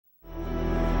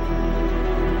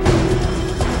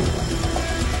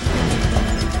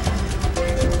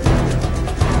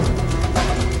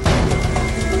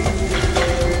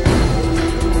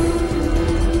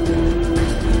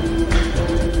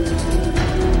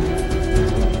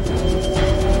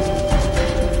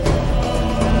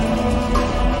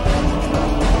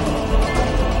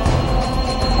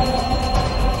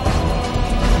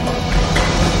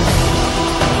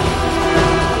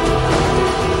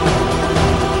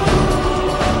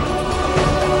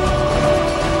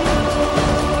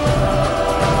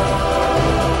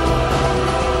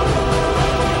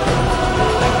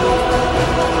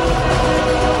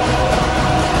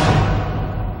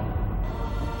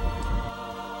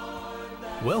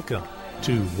Welcome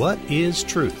to What is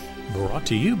Truth, brought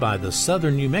to you by the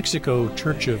Southern New Mexico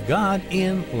Church of God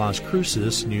in Las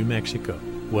Cruces, New Mexico.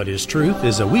 What is Truth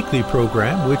is a weekly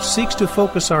program which seeks to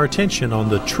focus our attention on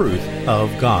the truth of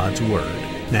God's Word.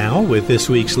 Now, with this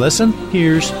week's lesson,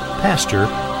 here's Pastor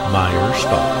Meyer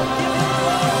Stahl.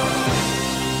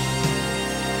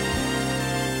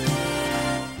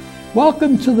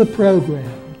 Welcome to the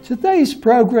program. Today's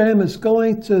program is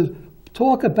going to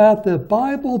talk about the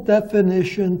Bible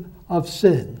definition of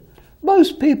sin.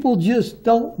 Most people just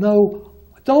don't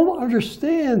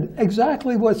understand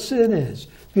exactly what sin is.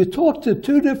 If you talk to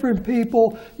two different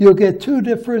people, you'll get two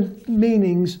different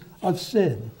meanings of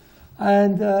sin.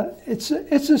 And it's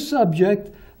a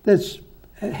subject that's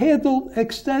handled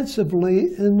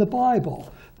extensively in the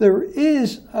Bible. There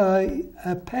is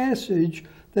a passage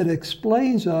that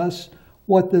explains us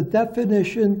what the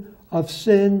definition of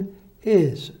sin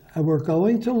is. And we're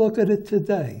going to look at it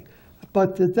today.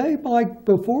 But today, Mike,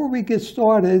 before we get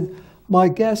started, my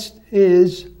guest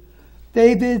is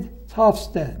Dave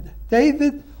Tofsted.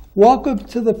 David, welcome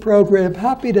to the program.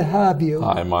 Happy to have you.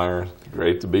 Hi, Meyer.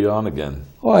 Great to be on again.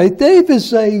 All right, Dave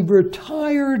is a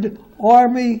retired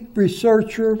Army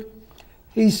researcher.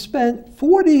 He spent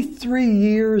 43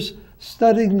 years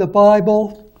studying the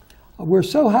Bible. We're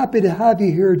so happy to have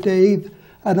you here, Dave.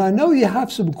 And I know you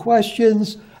have some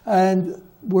questions, and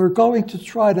we're going to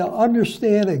try to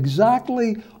understand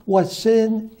exactly what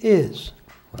sin is.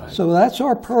 Right. So that's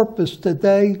our purpose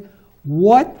today.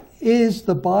 What is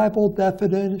the Bible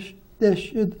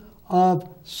definition of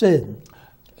sin?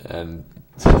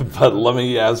 But let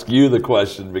me ask you the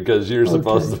question, because you're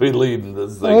supposed to be leading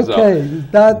this thing. Okay,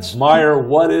 so, Meyer,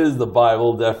 what is the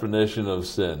Bible definition of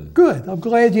sin? Good. I'm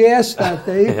glad you asked that,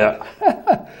 Dave.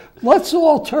 Yeah. Let's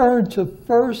all turn to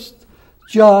 1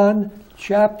 John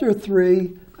chapter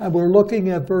 3, and we're looking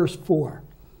at verse 4.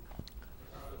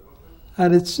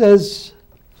 And it says,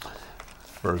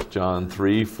 1 John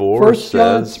 3:4 1 says,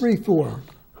 John 3:4.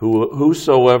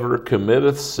 Whosoever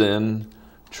committeth sin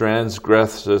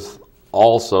transgresseth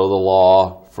also the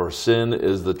law, for sin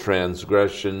is the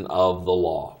transgression of the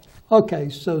law. Okay,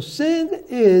 so sin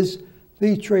is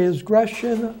the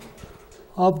transgression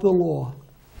of the law.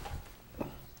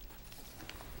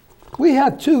 We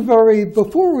have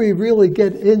before we really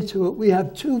get into it, we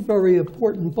have two very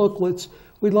important booklets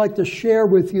we'd like to share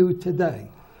with you today.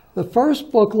 The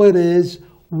first booklet is,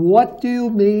 What Do You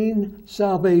Mean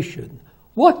Salvation?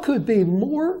 What could be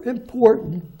more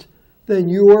important than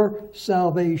your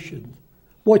salvation?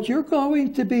 What you're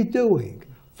going to be doing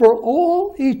for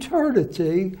all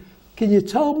eternity. Can you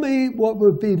tell me what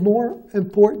would be more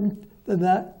important than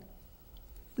that?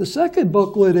 The second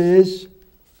booklet is,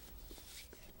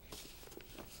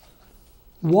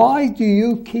 Why Do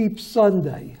You Keep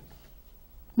Sunday?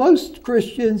 Most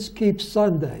Christians keep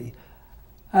Sunday,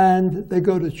 and they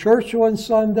go to church on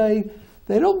Sunday.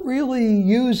 They don't really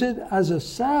use it as a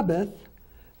Sabbath.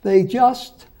 They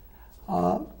just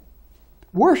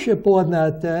worship on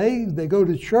that day. They go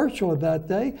to church on that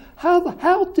day.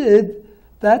 How did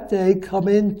that day come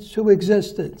into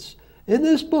existence? In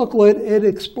this booklet, it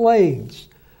explains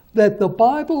that the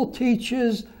Bible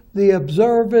teaches the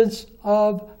observance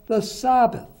of the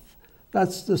Sabbath.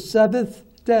 That's the seventh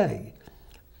day.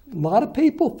 A lot of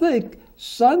people think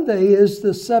Sunday is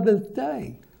the seventh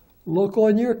day. Look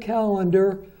on your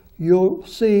calendar. You'll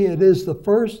see it is the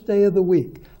first day of the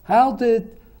week. How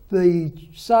did the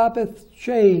Sabbath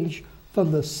change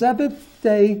from the seventh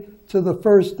day to the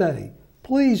first day?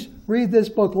 Please read this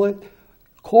booklet.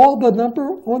 Call the number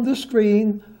on the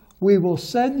screen. We will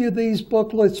send you these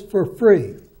booklets for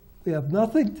free. We have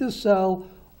nothing to sell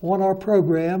on our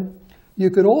program. You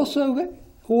could also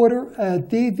order a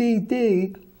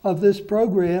DVD of this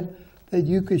program that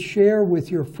you could share with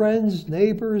your friends,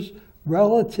 neighbors,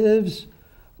 relatives.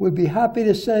 We'd be happy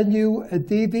to send you a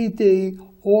DVD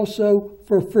also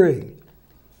for free.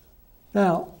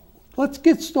 Now, let's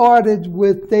get started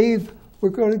with Dave. We're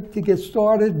going to get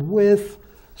started with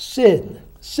sin.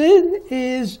 Sin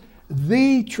is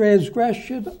the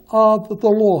transgression of the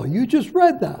law. You just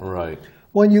read that. Right.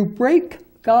 When you break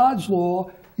God's law,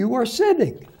 you are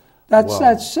sinning. That's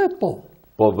that simple.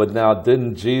 Well, but now,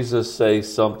 didn't Jesus say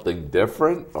something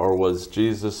different, or was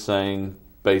Jesus saying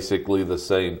basically the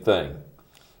same thing?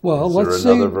 Well, Is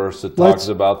there another verse that talks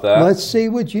about that? Let's see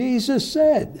what Jesus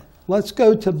said. Let's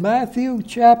go to Matthew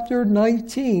chapter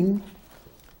 19,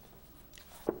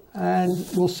 and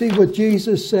we'll see what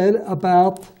Jesus said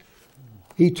about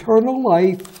eternal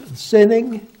life,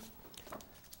 sinning,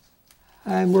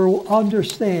 and we'll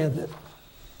understand it.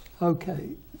 Okay,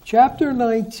 chapter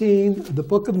 19 of the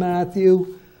book of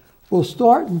Matthew. We'll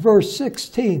start in verse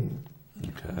 16.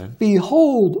 Okay.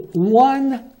 Behold,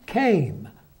 one came.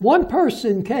 One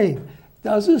person came.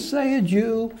 Doesn't say a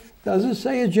Jew, doesn't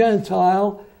say a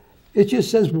Gentile. It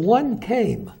just says one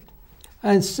came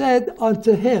and said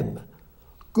unto him,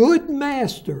 Good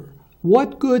master,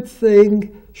 what good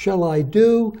thing shall I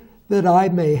do that I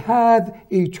may have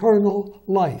eternal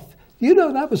life? You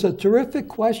know, that was a terrific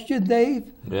question, Dave.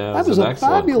 Yeah, that was a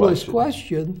fabulous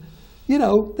question. You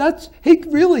know, he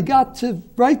really got to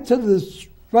right to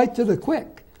the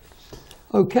quick.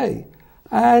 Okay.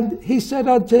 And he said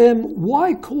unto him,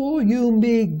 Why call you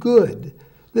me good?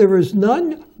 There is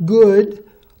none good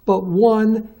but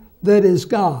one that is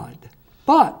God.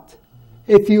 But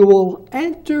if you will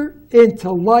enter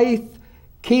into life,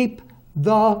 keep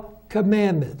the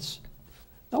commandments.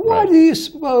 Now, why do you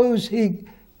suppose he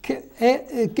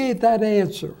gave that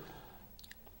answer?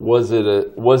 Was it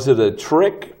a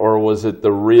trick, or was it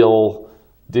the real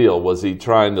deal? Was he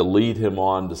trying to lead him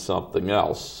on to something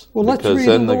else? Well, let's because read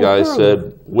then the guy further.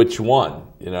 said, which one?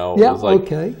 You know, Yeah, it was like,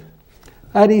 okay.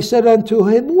 And he said unto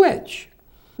him, which?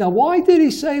 Now, why did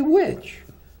he say which?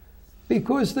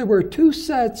 Because there were two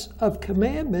sets of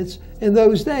commandments in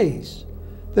those days.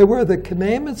 There were the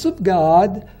commandments of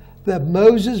God that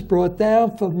Moses brought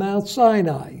down from Mount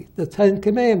Sinai, the 10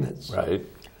 Commandments. right.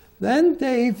 Then,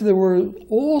 Dave, there were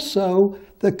also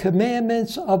the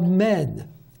commandments of men.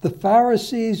 The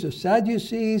Pharisees, the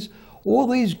Sadducees, all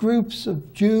these groups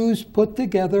of Jews put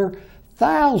together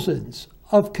thousands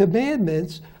of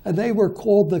commandments, and they were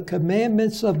called the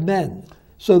commandments of men.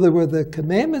 So there were the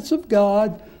commandments of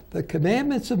God, the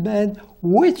commandments of men.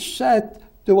 Which set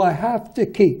do I have to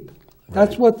keep?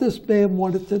 That's what this man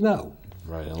wanted to know.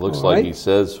 Right. It looks All like right. he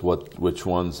says which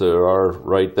ones there are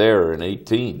right there in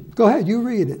 18. Go ahead, you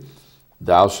read it.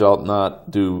 Thou shalt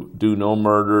not do no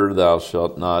murder, thou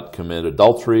shalt not commit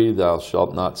adultery, thou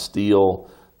shalt not steal,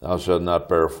 thou shalt not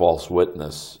bear false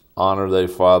witness. Honor thy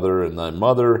father and thy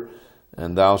mother,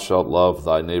 and thou shalt love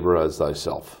thy neighbor as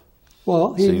thyself.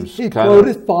 Well, he Seems kinda-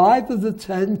 quoted 5 of the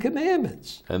 10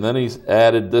 commandments. And then he's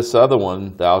added this other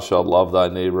one, thou shalt love thy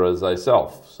neighbor as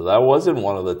thyself. So that wasn't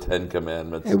one of the 10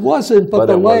 commandments. It wasn't, but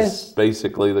the it last... was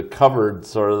basically the covered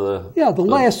sort of the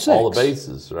last 6. all the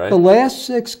bases, right? The last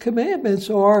 6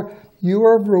 commandments are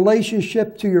your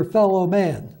relationship to your fellow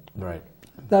man. Right.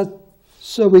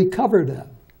 So we covered that.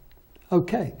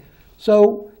 Okay.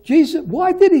 So Jesus,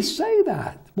 why did he say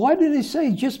that? Why did he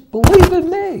say, just believe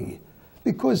in me?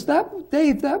 Because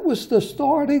Dave, that was the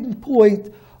starting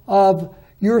point of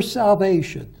your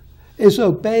salvation, is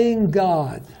obeying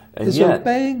God, And yet,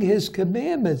 obeying his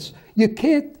commandments. You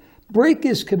can't break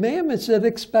his commandments and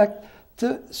expect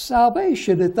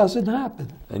salvation. It doesn't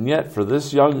happen. And yet, for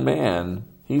this young man,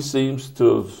 he seems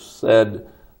to have said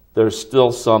there's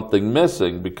still something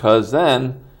missing, because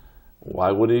then,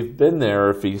 why would he have been there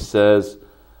if he says,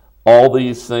 all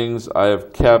these things I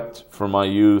have kept from my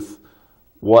youth,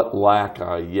 what lack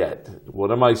I yet?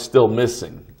 What am I still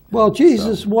missing? Well,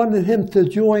 Jesus wanted him to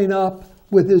join up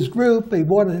with his group. He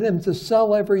wanted him to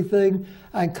sell everything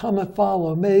and come and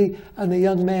follow me. And the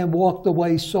young man walked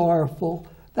away sorrowful.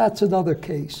 That's another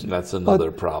case. That's another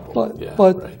problem.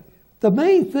 But right. the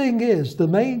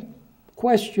main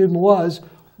question was,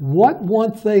 what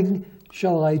one thing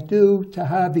shall I do to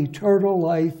have eternal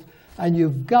life? And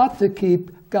you've got to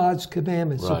keep God's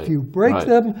commandments. Right, If you break right.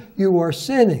 them, you are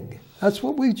sinning. That's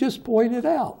what we just pointed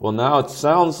out. Well, now it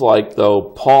sounds like, though,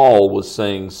 Paul was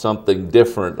saying something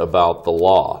different about the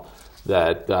law.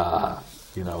 That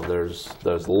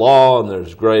there's law and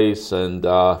there's grace, and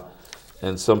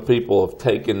some people have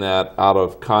taken that out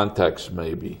of context.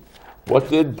 Maybe. What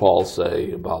did Paul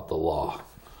say about the law?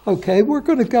 Okay, we're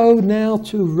going to go now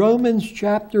to Romans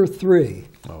chapter 3.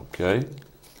 Okay.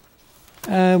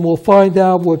 And we'll find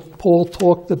out what Paul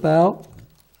talked about.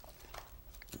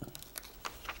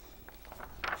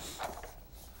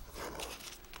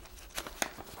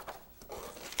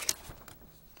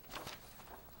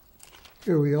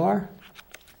 Here we are.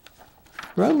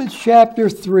 Romans chapter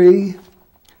 3,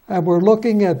 and we're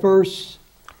looking at verse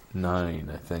 9,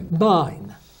 I think.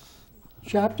 9.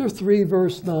 Chapter 3,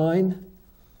 verse 9.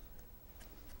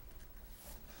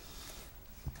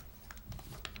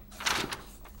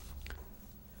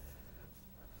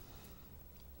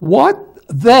 What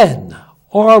then?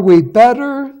 Are we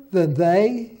better than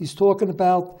they? He's talking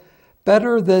about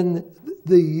better than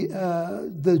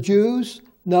the Jews?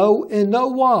 No, in no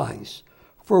wise.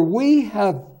 For we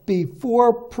have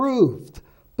before proved,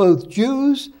 both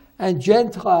Jews and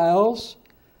Gentiles,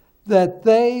 that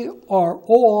they are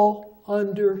all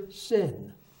under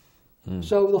sin.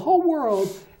 So the whole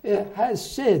world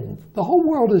has sinned. The whole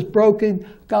world has broken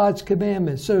God's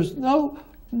commandments. There's no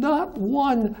not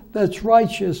one that's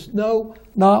righteous, no,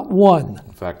 not one.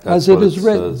 In fact, that's as it what is it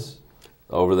written. says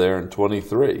over there in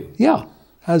 23. Yeah,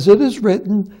 as it is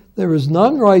written, there is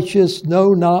none righteous,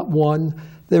 no, not one.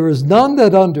 There is none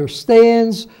that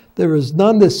understands. There is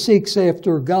none that seeks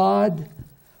after God.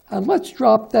 And let's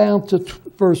drop down to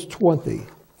verse 20.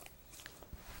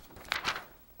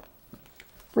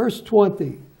 Verse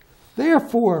 20.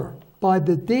 Therefore, by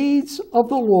the deeds of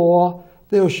the law,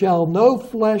 there shall no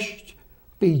flesh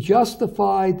be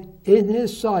justified in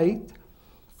his sight,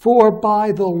 for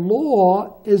by the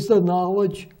law is the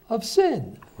knowledge of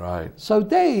sin. Right. So,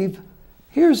 Dave,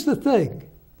 here's the thing.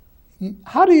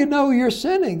 How do you know you're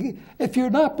sinning if you're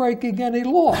not breaking any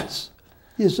laws?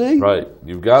 You see? Right.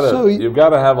 You've got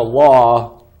to have a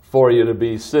law for you to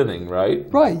be sinning, right?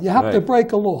 Right. You have to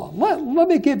break a law. Let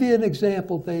me give you an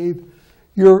example, Dave.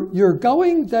 You're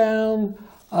going down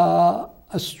a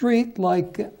street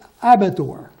like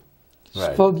Amador,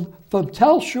 right, from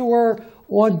Telshore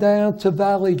on down to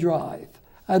Valley Drive.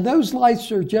 And those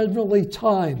lights are generally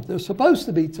timed. They're supposed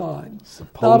to be timed.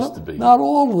 Not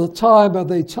all of the time are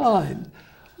they timed.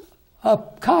 A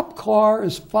cop car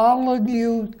is following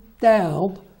you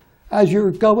down as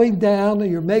you're going down,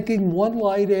 and you're making one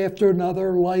light after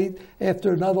another light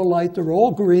after another light. They're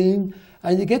all green.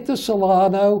 And you get to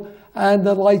Solano, and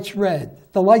the light's red.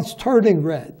 The light's turning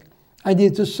red. And you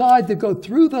decide to go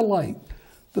through the light.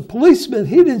 The policeman,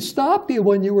 he didn't stop you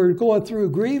when you were going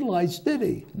through green lights, did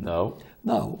he? No.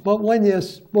 No, but when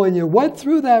you went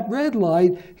through that red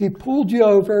light, he pulled you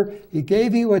over, he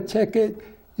gave you a ticket.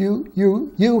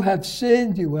 You have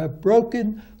sinned, you have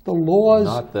broken the laws.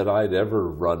 Not that I'd ever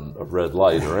run a red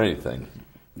light or anything.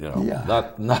 You know,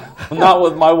 Yeah. not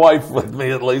with my wife with me,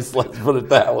 at least. Let's put it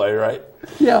that way, right?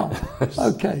 Yeah.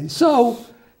 Okay. So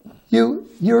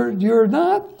you're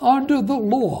not under the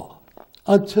law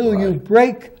until you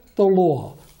break the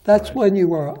law. That's when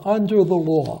you are under the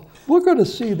law. We're going to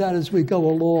see that as we go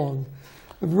along.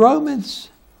 Romans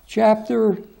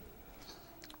chapter,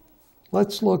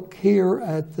 let's look here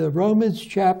at the Romans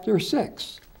chapter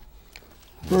 6,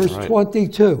 verse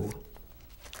 22.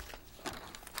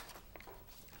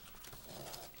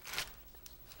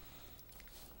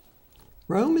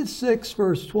 Romans 6,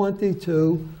 verse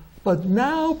 22, but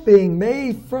now being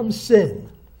made from sin,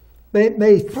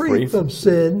 made free from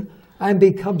sin, and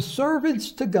become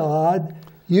servants to God,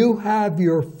 you have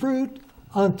your fruit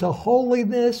unto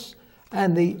holiness,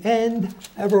 and the end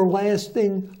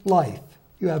everlasting life.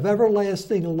 You have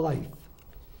everlasting life.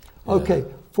 Okay,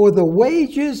 for the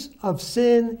wages of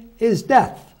sin is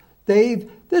death. Dave,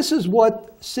 this is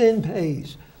what sin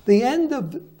pays. The end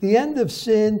of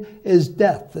sin is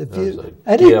death. If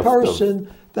any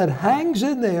person that hangs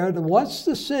in there that wants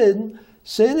to sin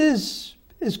is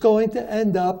going to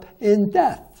end up in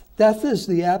death. Death is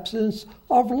the absence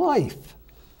of life.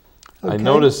 Okay? I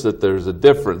notice that there's a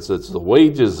difference. It's the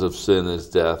wages of sin is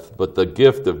death, but the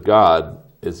gift of God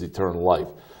is eternal life.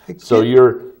 So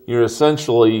you're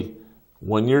essentially,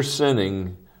 when you're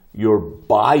sinning, you're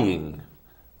buying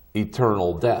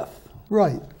eternal death.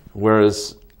 Right.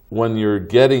 Whereas when you're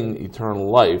getting eternal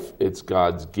life, it's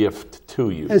God's gift to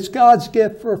you. It's God's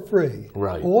gift for free.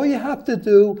 Right. All you have to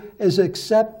do is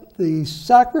accept the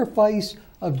sacrifice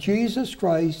of Jesus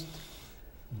Christ,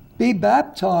 be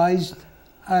baptized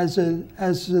as an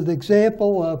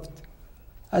example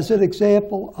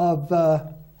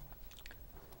of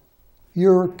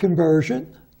your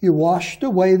conversion. You washed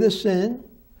away the sin.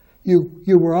 You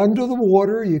were under the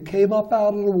water. You came up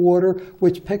out of the water,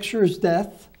 which pictures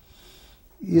death.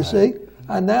 You see?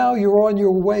 And now you're on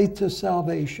your way to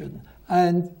salvation.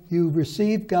 And you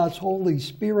receive God's Holy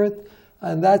Spirit.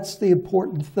 And that's the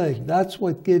important thing. That's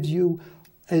what gives you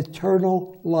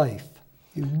eternal life.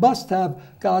 You must have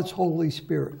God's Holy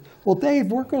Spirit. Well, Dave,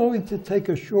 we're going to take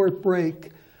a short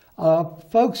break.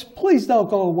 Folks, please don't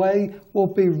go away. We'll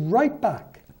be right back.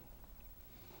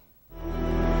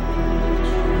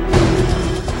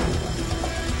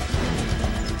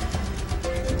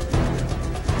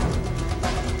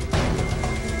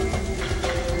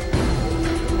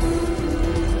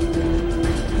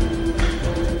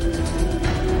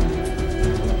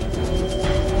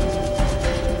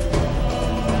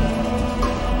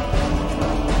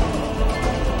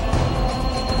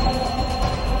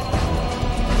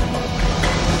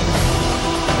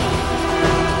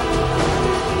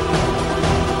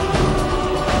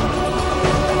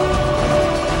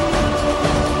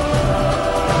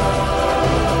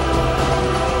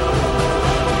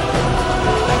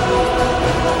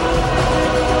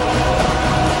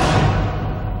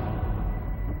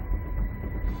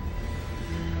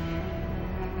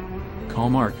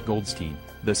 Mark Goldstein,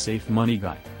 The Safe Money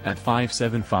Guy, at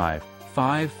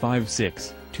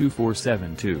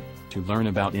 575-556-2472, to learn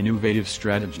about innovative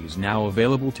strategies now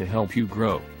available to help you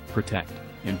grow, protect,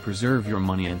 and preserve your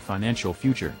money and financial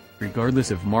future,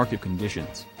 regardless of market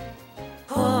conditions.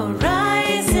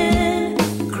 Horizon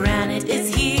Granite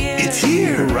is here. It's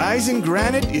here. Horizon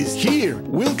Granite is here.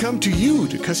 We'll come to you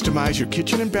to customize your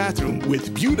kitchen and bathroom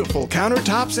with beautiful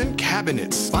countertops and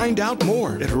cabinets. Find out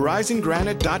more at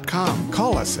horizongranite.com.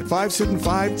 Call us at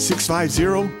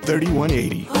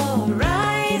 575-650-3180.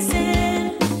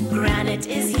 Horizon Granite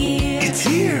is here. It's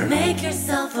here. Make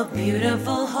yourself a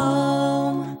beautiful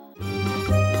home.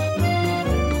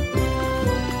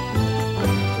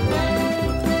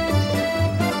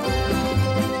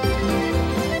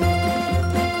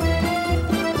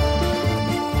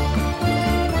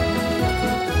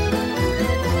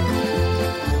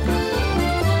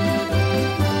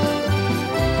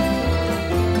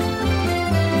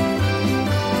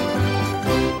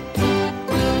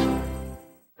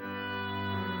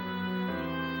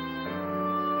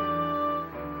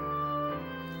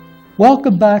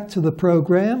 Welcome back to the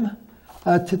program.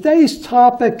 Today's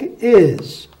topic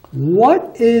is,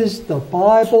 what is the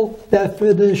Bible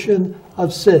definition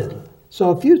of sin? So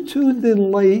if you tuned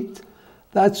in late,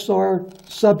 that's our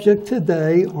subject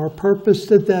today. Our purpose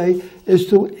today is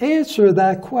to answer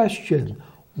that question.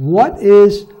 What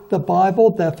is the Bible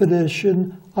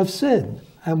definition of sin?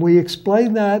 And we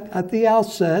explained that at the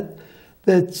outset,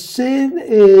 that sin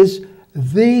is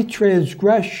the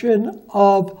transgression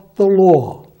of the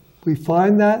law. We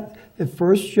find that in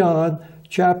 1 John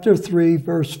chapter 3,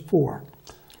 verse 4.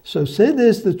 So sin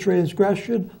is the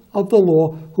transgression of the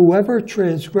law. Whoever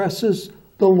transgresses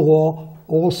the law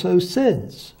also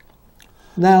sins.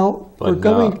 Now, But we're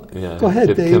going... yeah. Go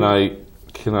ahead, Dave.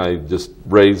 Can I just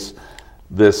raise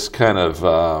this kind of,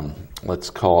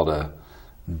 let's call it a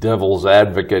devil's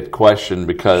advocate question,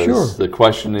 because Sure. the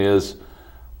question is,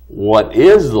 what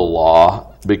is the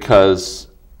law? Because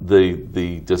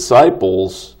the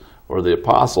disciples or the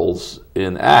apostles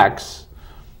in Acts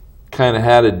kind of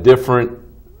had a different,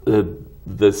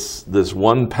 this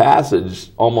one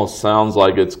passage almost sounds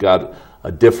like it's got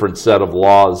a different set of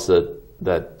laws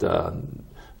that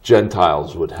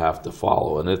Gentiles would have to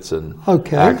follow, and it's in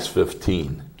Acts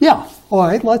 15. Yeah, all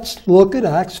right, let's look at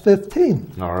Acts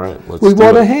 15. All right, let's We do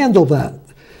want to it. handle that.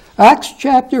 Acts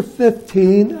chapter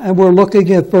 15, and we're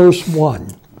looking at verse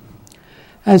 1.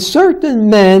 And certain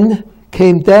men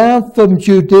came down from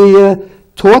Judea,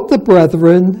 taught the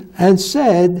brethren, and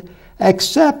said,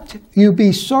 except you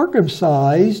be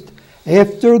circumcised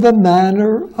after the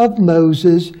manner of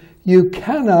Moses, you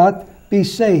cannot be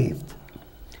saved.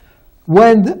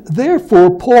 When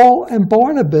therefore Paul and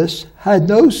Barnabas had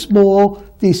no small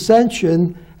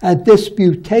dissension and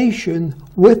disputation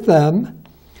with them,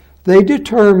 they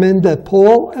determined that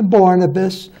Paul and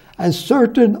Barnabas and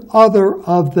certain other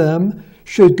of them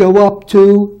should go up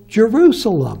to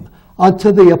Jerusalem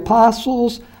unto the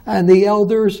apostles and the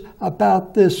elders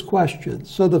about this question.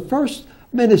 So the first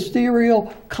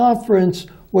ministerial conference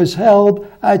was held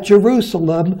at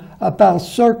Jerusalem about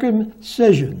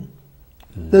circumcision.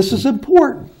 This is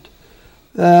important.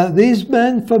 These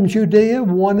men from Judea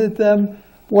wanted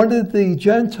the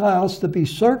Gentiles to be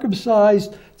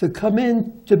circumcised, to come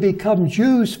in to become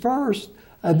Jews first,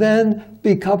 and then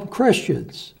become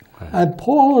Christians. And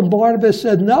Paul and Barnabas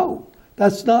said, no,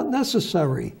 that's not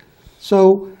necessary.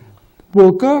 So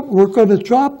we're going to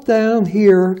drop down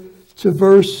here to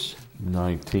verse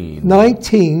 19.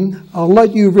 I'll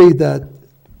let you read that.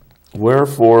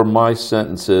 Wherefore my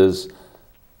sentence is,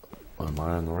 am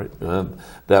I on the right?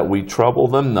 That we trouble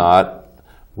them not,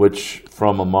 which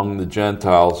from among the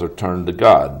Gentiles are turned to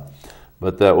God,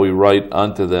 but that we write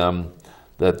unto them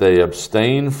that they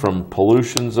abstain from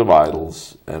pollutions of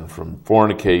idols, and from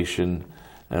fornication,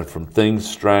 and from things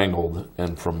strangled,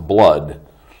 and from blood.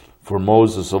 For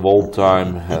Moses of old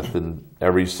time hath in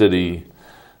every city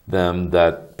them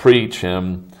that preach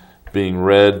him, being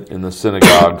read in the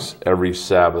synagogues every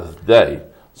Sabbath day.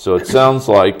 So it sounds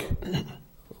like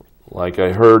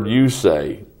I heard you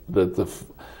say, that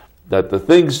the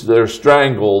things that are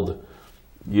strangled,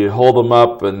 you hold them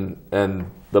up and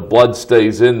the blood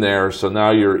stays in there, so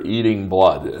now you're eating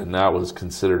blood, and that was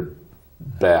considered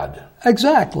bad.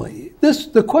 Exactly.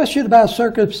 The question about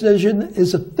circumcision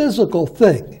is a physical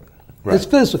thing. Right. It's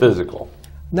physical. Physical.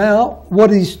 Now,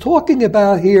 what he's talking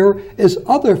about here is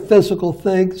other physical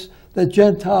things that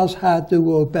Gentiles had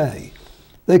to obey.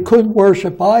 They couldn't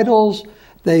worship idols.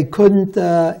 They couldn't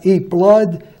eat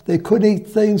blood. They couldn't eat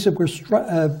things that were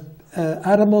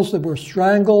animals that were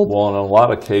strangled. Well, in a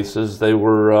lot of cases, they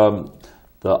were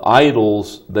the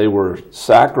idols, they were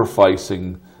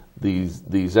sacrificing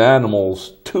these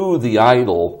animals to the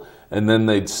idol, and then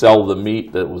they'd sell the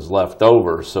meat that was left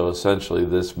over. So essentially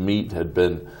this meat had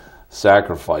been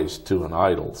sacrificed to an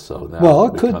idol. So now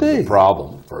it could becomes be a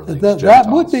problem for these Gentiles. That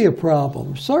would be a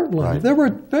problem, certainly. Right. There were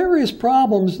various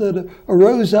problems that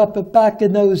arose up back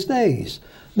in those days.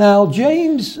 Now,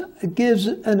 James gives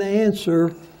an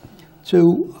answer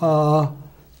to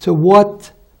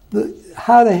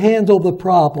how to handle the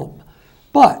problem.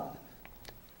 But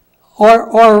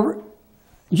are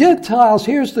Gentiles,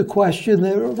 here's the question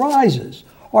that arises,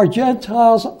 are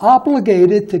Gentiles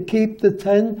obligated to keep the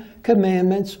 10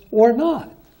 Commandments or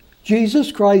not?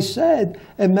 Jesus Christ said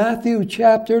in Matthew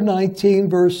chapter 19,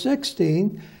 verse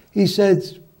 16, he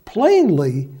says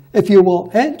plainly, if you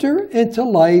will enter into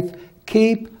life,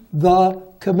 keep the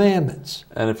commandments.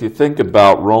 And if you think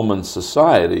about Roman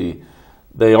society,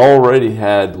 they already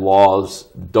had laws: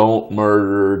 don't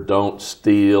murder, don't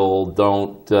steal,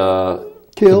 don't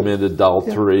commit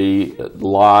adultery,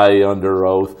 lie under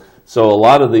oath. So a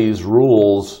lot of these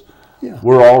rules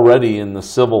were already in the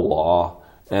civil law,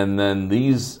 and then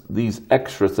these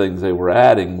extra things they were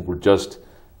adding were just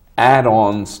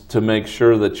add-ons to make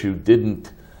sure that you didn't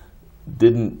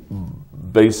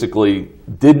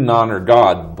honor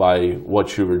God by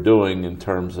what you were doing in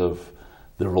terms of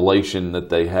the relation that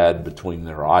they had between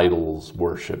their idols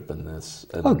worship and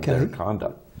their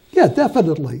conduct. Yeah,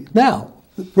 definitely. Now,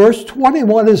 verse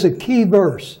 21 is a key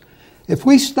verse. If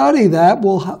we study that,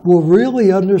 we'll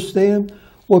really understand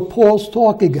what Paul's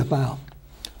talking about.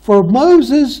 For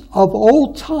Moses of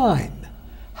old time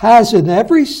has in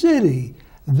every city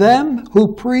them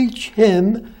who preach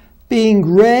him,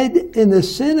 being read in the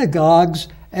synagogues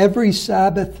every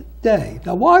Sabbath day.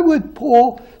 Now, why would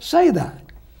Paul say that?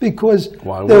 Because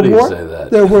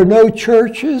there were no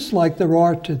churches like there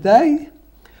are today.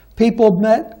 People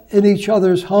met in each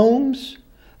other's homes.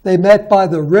 They met by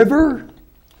the river,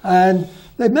 and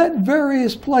they met in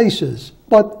various places.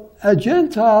 But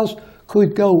Gentiles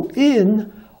could go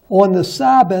in on the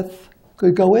Sabbath,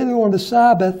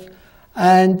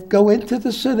 and go into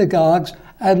the synagogues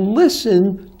and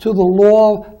listen to the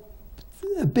law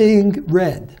being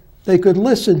read. They could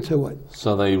listen to it.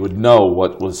 So they would know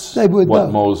what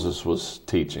Moses was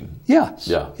teaching. Yes.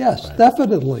 Yeah. Yes, right.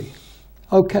 Definitely.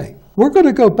 Okay. We're going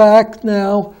to go back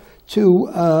now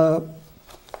to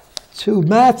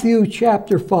Matthew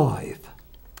chapter 5.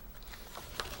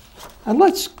 And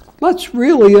let's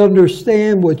really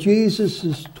understand what Jesus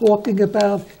is talking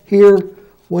about here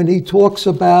when he talks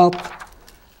about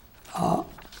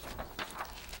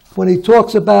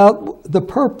the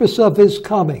purpose of his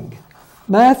coming.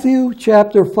 Matthew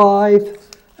chapter 5,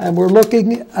 and we're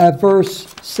looking at verse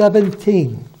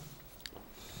 17.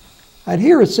 And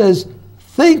here it says,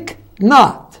 think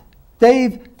not.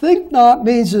 Dave, think not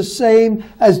means the same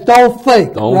as don't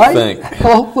think, don't right? Think.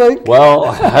 Don't think. Well,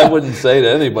 I wouldn't say to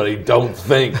anybody, don't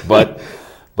think, but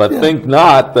think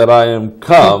not that I am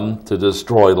come to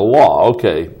destroy the law.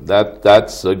 Okay,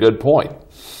 that's a good point.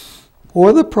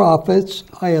 Or the prophets,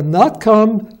 I am not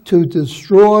come to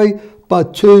destroy,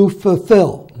 but to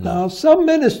fulfill. Now, some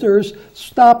ministers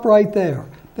stop right there.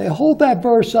 They hold that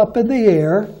verse up in the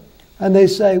air, and they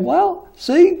say, well,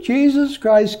 see, Jesus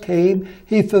Christ came.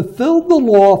 He fulfilled the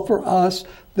law for us.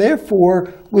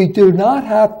 Therefore, we do not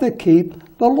have to keep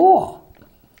the law.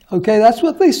 Okay, that's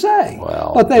what they say.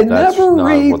 Well, but they never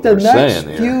read the next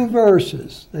few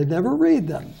verses. They never read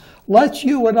them. Let's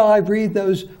you and I read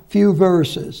those few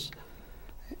verses.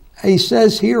 He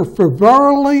says here, for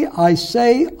verily I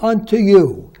say unto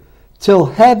you, till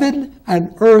heaven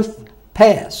and earth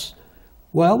pass.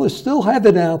 Well, there's still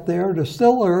heaven out there. There's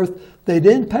still earth. They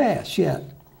didn't pass yet.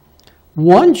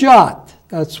 One jot,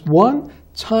 that's one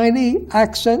tiny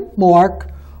accent mark,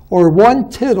 or one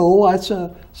tittle, that's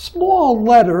a small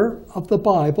letter of the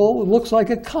Bible. It looks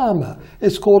like a comma.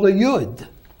 It's called a yud,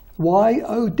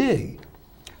 Y-O-D.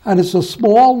 And it's a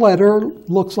small letter,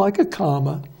 looks like a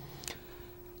comma,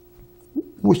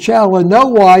 which shall in no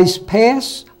wise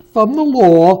pass from the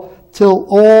law till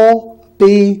all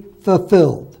be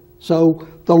fulfilled. So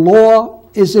the law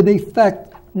is in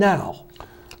effect now.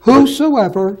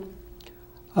 Whosoever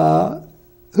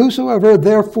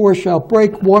therefore shall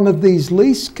break one of these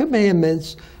least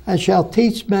commandments and shall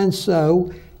teach men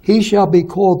so, he shall be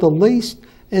called the least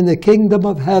in the kingdom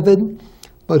of heaven.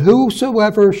 But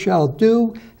whosoever shall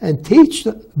do and teach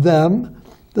them,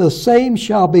 the same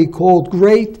shall be called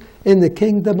great in the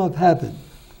kingdom of heaven.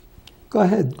 Go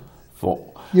ahead.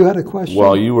 You had a question?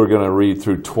 Well, you were going to read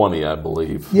through 20, I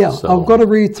believe. Yeah, so. I'm going to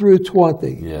read through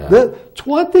 20. Yeah.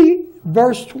 20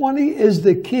 verse 20 is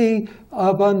the key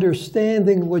of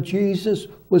understanding what Jesus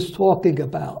was talking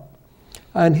about.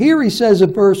 And here he says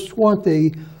in verse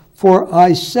 20, "For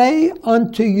I say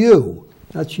unto you,"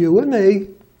 that's you and me,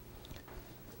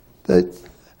 that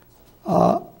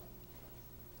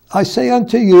I say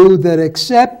unto you that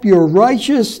except your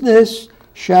righteousness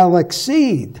shall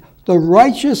exceed the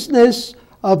righteousness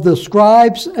of the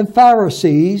scribes and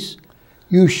Pharisees,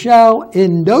 you shall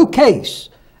in no case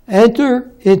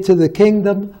enter into the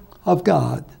kingdom of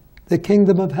God." The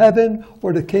kingdom of heaven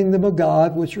or the kingdom of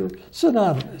God, which are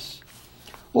synonymous.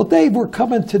 Well, Dave, we're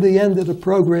coming to the end of the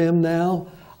program now.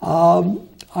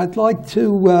 I'd like to...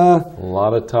 a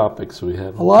lot of topics we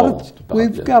haven't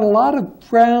We've got a lot of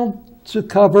ground to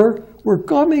cover. We're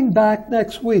coming back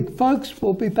next week. Folks,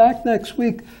 we'll be back next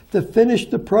week to finish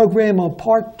the program on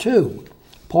part 2.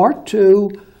 Part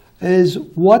 2 is,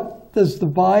 what does the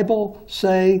Bible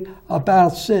say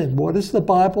about sin? What is the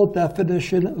Bible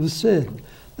definition of sin?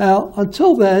 Now,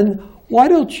 until then, why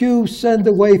don't you send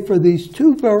away for these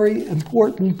 2 very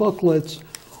important booklets?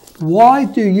 Why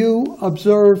do you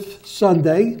observe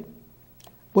Sunday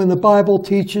when the Bible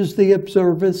teaches the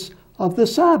observance of the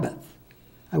Sabbath?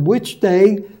 And which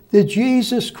day did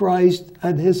Jesus Christ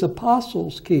and his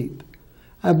apostles keep?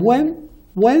 And when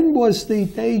was the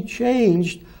day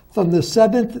changed from the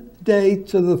 7th day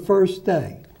to the 1st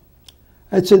day?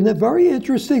 It's a very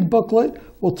interesting booklet.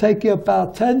 Will take you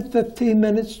about 10, 15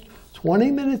 minutes, 20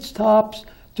 minutes tops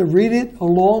to read it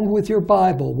along with your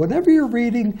Bible. Whenever you're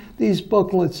reading these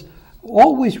booklets,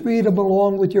 always read them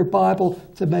along with your Bible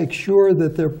to make sure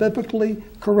that they're biblically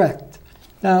correct.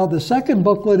 Now, the second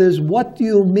booklet is, What Do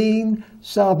You Mean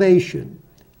Salvation?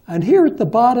 And here at the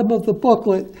bottom of the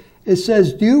booklet, it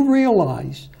says, do you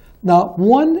realize not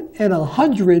 1 in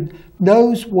 100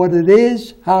 knows what it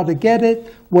is, how to get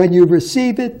it, when you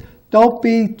receive it? Don't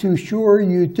be too sure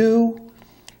you do.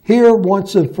 Here,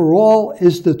 once and for all,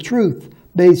 is the truth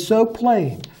made so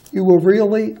plain you will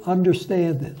really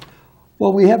understand it.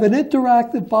 Well, we have an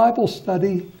interactive Bible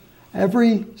study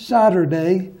every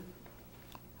Saturday.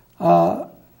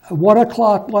 1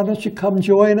 o'clock, why don't you come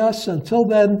join us? Until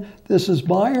then, this is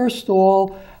Meyer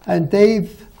Stahl and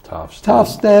Dave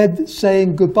Tofsted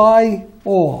saying goodbye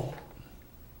all.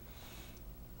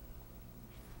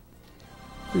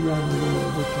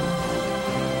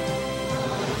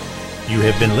 You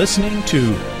have been listening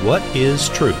to What is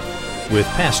Truth with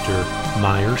Pastor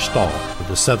Meyer Stahl of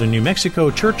the Southern New Mexico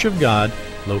Church of God,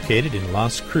 located in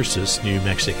Las Cruces, New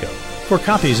Mexico. For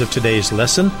copies of today's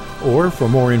lesson or for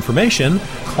more information,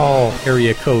 call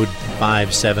area code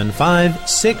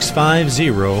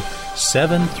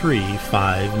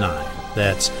 575-650-7359.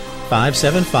 That's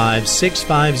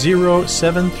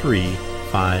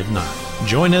 575-650-7359.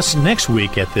 Join us next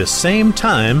week at this same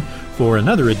time for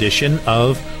another edition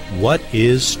of What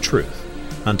is Truth?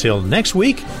 Until next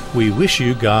week, we wish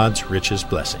you God's richest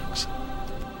blessings.